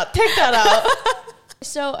 Take that out. Take that out.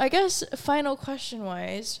 So I guess final question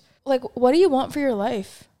wise, like, what do you want for your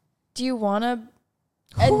life? Do you want to?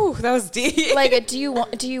 Ooh, that was deep. Like, do you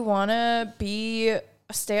want to be a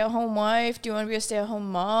stay-at-home wife? Do you want to be a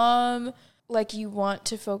stay-at-home mom? Like, you want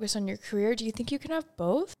to focus on your career? Do you think you can have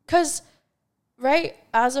both? Because, right,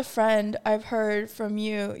 as a friend, I've heard from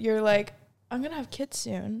you, you're like, I'm going to have kids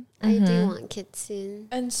soon. I do want kids soon.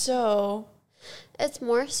 And so... It's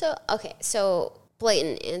more so... Okay, so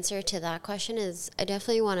blatant answer to that question is I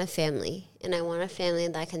definitely want a family. And I want a family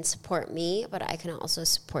that can support me, but I can also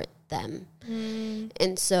support them.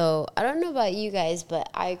 And so, I don't know about you guys, but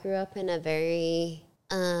I grew up in a very...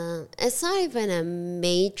 it's not even a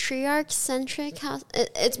matriarch-centric house.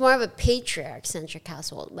 It's more of a patriarch-centric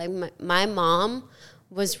household. Like, my mom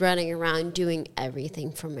was running around doing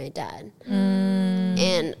everything for my dad.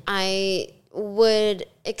 And I would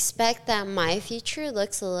expect that my future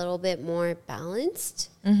looks a little bit more balanced.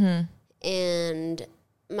 And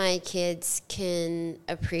my kids can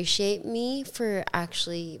appreciate me for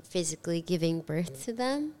actually physically giving birth to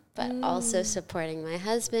them, but also supporting my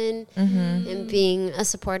husband and being a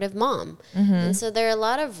supportive mom. And so there are a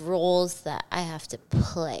lot of roles that I have to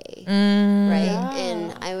play, right? Yeah.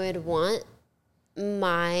 And I would want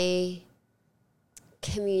my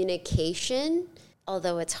communication,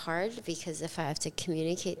 although it's hard because if I have to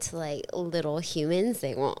communicate to like little humans,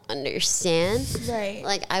 they won't understand. Right.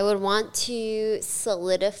 Like I would want to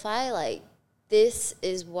solidify like this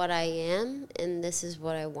is what I am and this is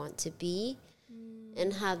what I want to be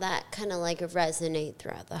and have that kind of like resonate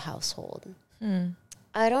throughout the household.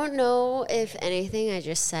 I don't know if anything I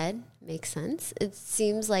just said makes sense. It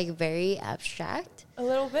seems like very abstract. A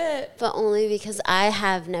little bit. But only because I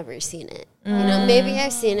have never seen it. You know, maybe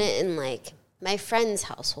I've seen it in like my friends'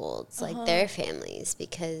 households, like their families,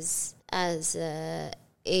 because as a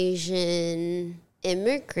Asian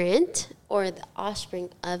immigrant or the offspring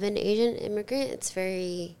of an Asian immigrant, it's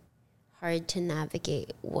very hard to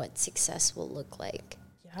navigate what success will look like.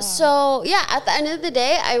 So, yeah, at the end of the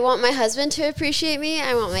day, I want my husband to appreciate me.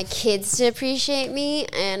 I want my kids to appreciate me.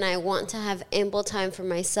 And I want to have ample time for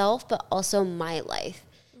myself, but also my life.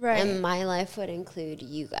 Right. And my life would include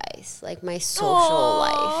you guys, like my social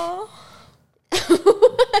life.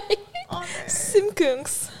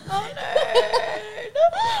 Simkungs. Oh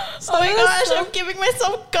my gosh, I'm giving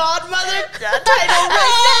myself godmother title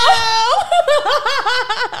right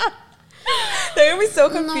now. They're going to be so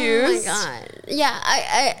confused. Oh my God. Yeah,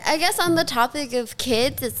 I guess on the topic of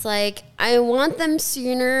kids, it's like I want them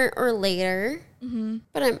sooner or later,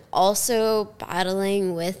 but I'm also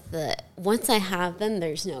battling with the once I have them,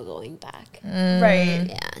 there's no going back. Right.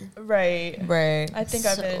 Yeah. Right. I think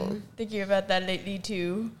I've been thinking about that lately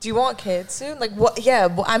too. Do you want kids soon? Like what? Yeah,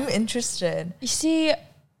 well, I'm interested. You see,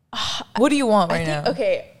 what do you want right now?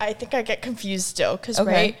 Okay, I think I get confused still because,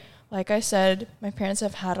 right, like I said, my parents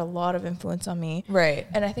have had a lot of influence on me. Right.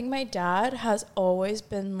 And I think my dad has always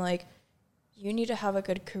been like, you need to have a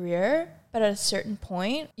good career, but at a certain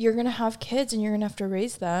point, you're going to have kids and you're going to have to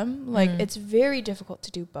raise them. Like, it's very difficult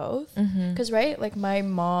to do both. Because, right, like my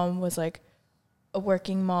mom was like a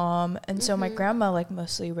working mom. And so my grandma like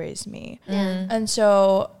mostly raised me. And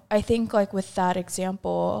so I think like with that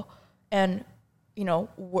example and, you know,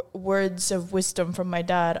 words of wisdom from my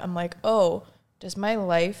dad, I'm like, oh, does my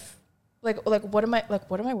life... Like what am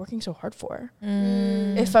I working so hard for?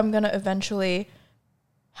 If I'm gonna eventually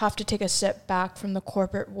have to take a step back from the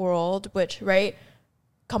corporate world, which, right,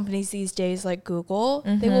 companies these days like Google,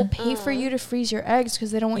 they will pay for you to freeze your eggs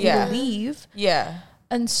because they don't want you to leave. Yeah.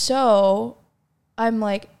 And so I'm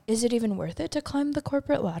like, is it even worth it to climb the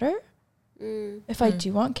corporate ladder if I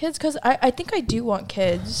do want kids? Because I think I do want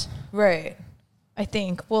kids. Right. I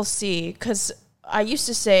think we'll see. Because I used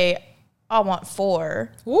to say, I want 4.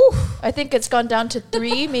 Woo. I think it's gone down to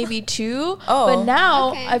 3, maybe 2. But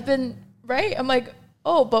now I've been, right? I'm like,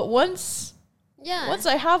 oh, but once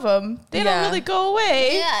I have them, they don't really go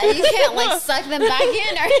away. Yeah, you can't like suck them back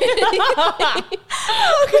in or anything.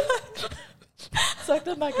 Oh, God. Suck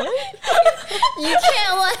them back in? You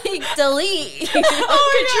can't like delete.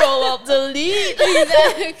 Control Alt Delete.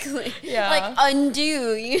 Exactly. Yeah. Like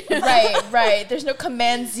undo. You know? Right. There's no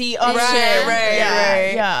Command Z option.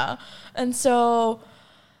 Right. Yeah. And so,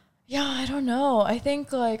 yeah, I don't know. I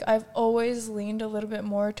think like I've always leaned a little bit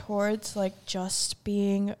more towards like just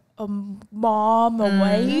being a mom, a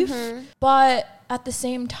wife. But at the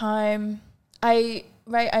same time, I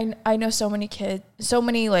know so many kids, so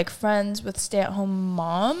many like friends with stay-at-home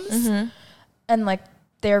moms, and like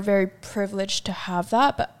they're very privileged to have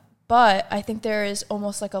that. But I think there is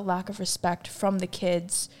almost like a lack of respect from the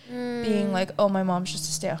kids being like, oh, my mom's just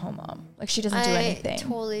a stay-at-home mom. Like, she doesn't do anything. I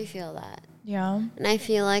totally feel that. Yeah. And I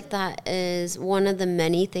feel like that is one of the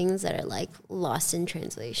many things that are like lost in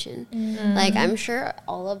translation. Like, I'm sure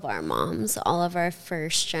all of our moms, all of our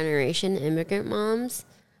first generation immigrant moms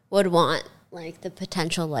would want like the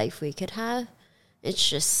potential life we could have. It's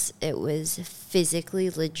just, it was physically,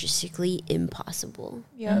 logistically impossible.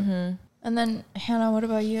 Yeah. And then, Hannah, what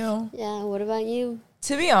about you? Yeah, what about you?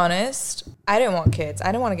 To be honest, I didn't want kids.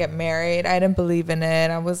 I didn't want to get married. I didn't believe in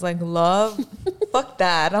it. I was like, love, fuck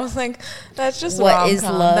that. I was like, that's just what is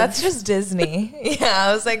love? That's just Disney. Yeah,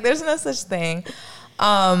 I was like, there's no such thing.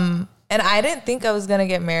 And I didn't think I was gonna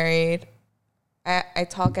get married. I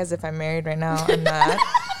talk as if I'm married right now. I'm not.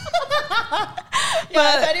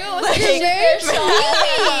 But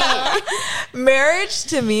marriage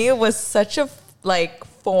to me was such a like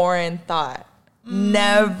foreign thought.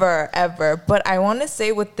 Never ever. But I want to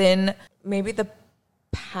say within maybe the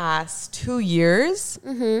past 2 years,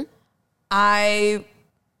 I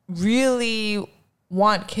really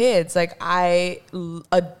want kids. Like, I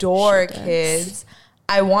adore kids.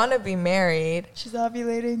 I want to be married. She's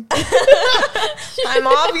ovulating. I'm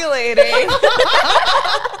ovulating.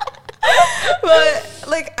 But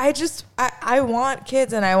like, I want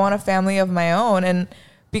kids and I want a family of my own. And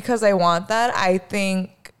because I want that, I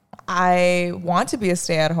think I want to be a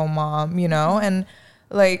stay-at-home mom, you know? And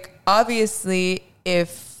like, obviously,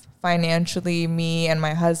 if financially me and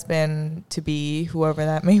my husband to be, whoever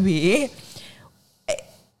that may be,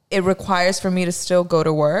 it requires for me to still go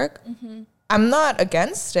to work, I'm not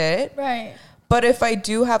against it. Right. But if I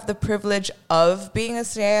do have the privilege of being a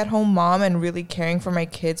stay-at-home mom and really caring for my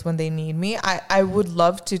kids when they need me, I would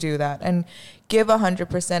love to do that and give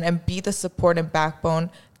 100% and be the support and backbone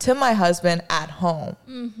to my husband at home,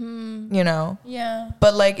 you know? Yeah.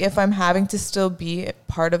 But like, if I'm having to still be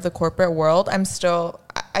part of the corporate world, I still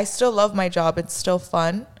love my job. It's still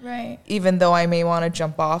fun. Right. Even though I may want to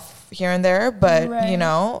jump off here and there, but Right. you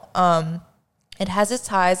know, it has its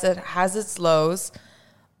highs, it has its lows,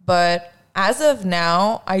 but as of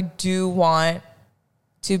now, I do want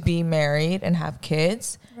to be married and have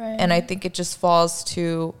kids. Right. And I think it just falls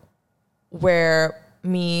to where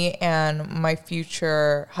me and my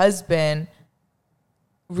future husband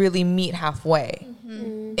really meet halfway.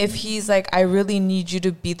 If he's like, I really need you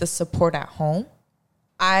to be the support at home,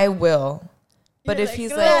 I will. But if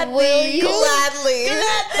he's like, will you? Gladly.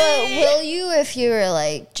 But will you if you were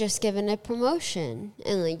like just given a promotion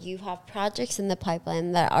and like you have projects in the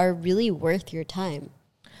pipeline that are really worth your time?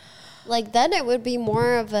 Like, then it would be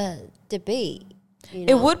more of a debate. You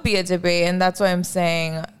know? It would be a debate, and that's why I'm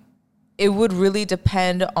saying it would really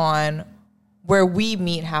depend on where we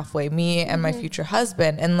meet halfway, me and my future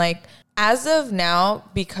husband. And like, as of now,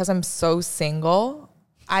 because I'm so single,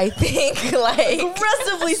 I think like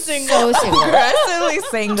Aggressively single. So single. aggressively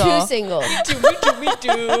single. Too single.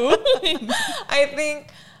 I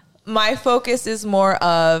think my focus is more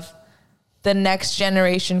of the next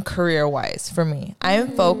generation career-wise for me.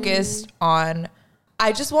 I'm focused on,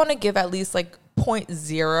 I just want to give at least like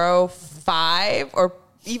 0.05 or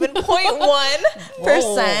even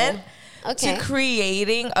 0.1% Okay. to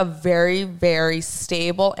creating a very, very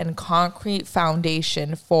stable and concrete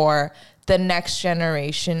foundation for the next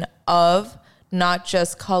generation of not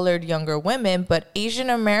just colored younger women, but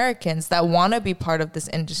Asian Americans that want to be part of this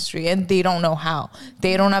industry and they don't know how.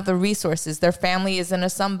 They don't have the resources. Their family isn't a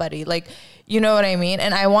somebody. Like, you know what I mean?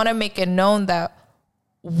 And I want to make it known that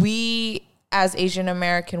we as Asian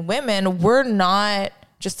American women, we're not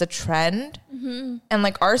just a trend. And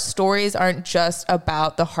like, our stories aren't just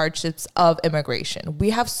about the hardships of immigration.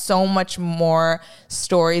 We have so much more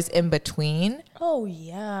stories in between. Oh,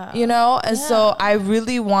 yeah. You know? And so I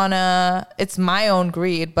really want to, it's my own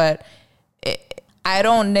greed, but I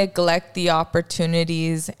don't neglect the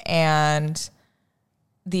opportunities and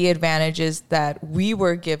the advantages that we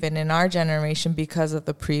were given in our generation because of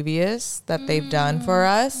the previous that they've done for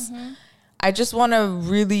us. I just want to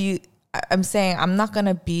really, I'm saying I'm not going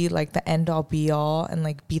to be like the end all be all and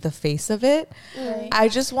like be the face of it. Right. I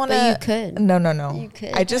just want to. But you could. No. You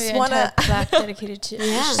could. I just want to. Black dedicated to.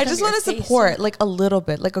 Yeah. I just want to support like a little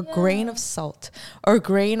bit, like a grain of salt or a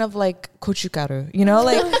grain of like gochugaru, you know,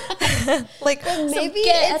 like like Maybe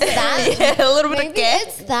it's that. yeah, a little bit of Maybe get.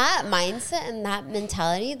 it's that mindset and that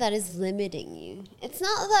mentality that is limiting you. It's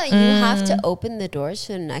not that you have to open the doors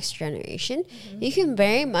for the next generation. You can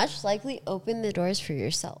very much likely open the doors for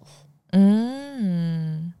yourself.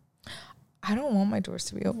 I don't want my doors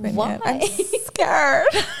to be open Why? yet. I'm scared.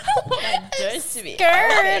 Just to be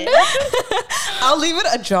Scared. I'll leave it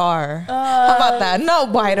ajar. How about that? Not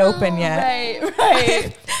wide open yet.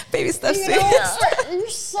 Right. Baby steps. You know, you're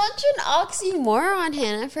such an oxymoron,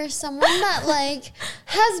 Hannah, for someone that like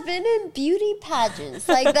has been in beauty pageants,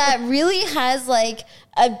 like that really has like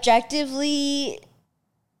objectively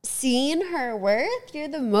seen her worth. You're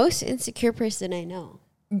the most insecure person I know.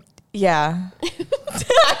 Yeah.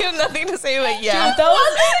 I have nothing to say, but yeah.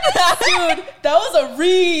 Dude, that was a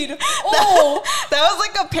read. Oh, That was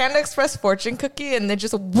like a Panda Express fortune cookie, and then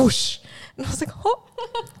just whoosh. And I was like, oh,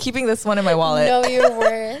 keeping this one in my wallet. Know your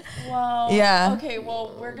worth. wow. Yeah. Okay,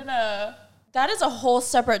 well, that is a whole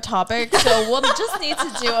separate topic, so we'll just need to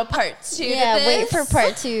do a part 2 Yeah, to this. wait for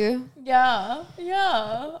part 2. Yeah. But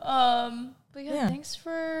yeah, Yeah. thanks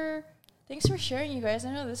for sharing, you guys.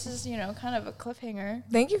 I know this is, kind of a cliffhanger.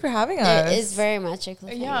 Thank you for having us. It is very much a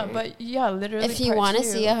cliffhanger. Yeah, but literally. if you want to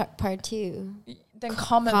see a part 2, then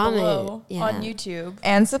comment below on YouTube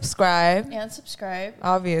And subscribe, and subscribe.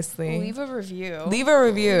 obviously. Leave a review. Leave a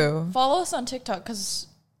review. Follow us on TikTok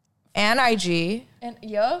And IG, and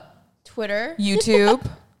Twitter. YouTube,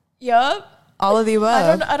 all of the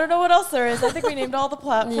above. I don't know what else there is. I think we named all the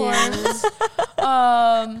platforms.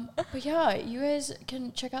 But yeah, you guys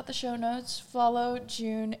can check out the show notes. Follow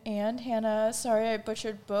June and Hannah. Sorry, I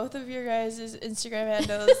butchered both of your guys' Instagram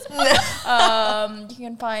handles. You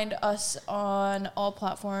can find us on all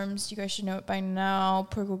platforms. You guys should know it by now.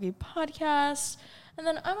 Purgogi Podcast. And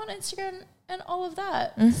then I'm on Instagram and all of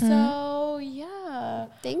that. So yeah.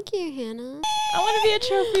 thank you, Hannah. I want to be a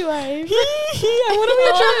trophy wife.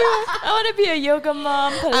 I want to be a yoga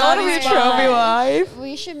mom. I want to be a trophy wife.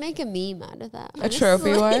 We should make a meme out of that. A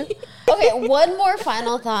trophy wife? Okay, one more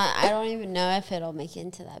final thought. I don't even know if it'll make it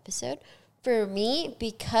into the episode. For me,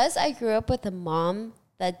 because I grew up with a mom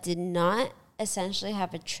that did not essentially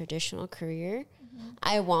have a traditional career,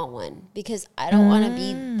 I want one because I don't want to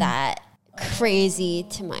be that crazy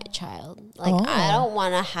to my child. Like, I don't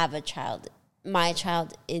want to have my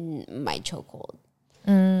child in my chokehold.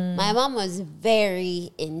 My mom was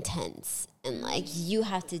very intense and like, you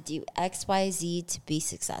have to do X, Y, Z to be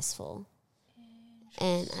successful.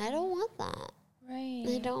 And I don't want that. Right.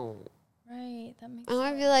 I don't. Right. That makes I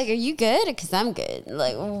want to be like, are you good? Because I'm good.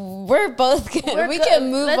 Like, we're both good. We're we good. can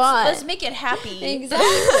move on. Let's make it happy.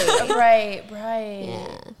 Exactly. Right.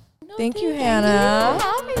 Yeah. No, Thank you, Thank you Hannah. for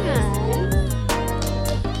having us.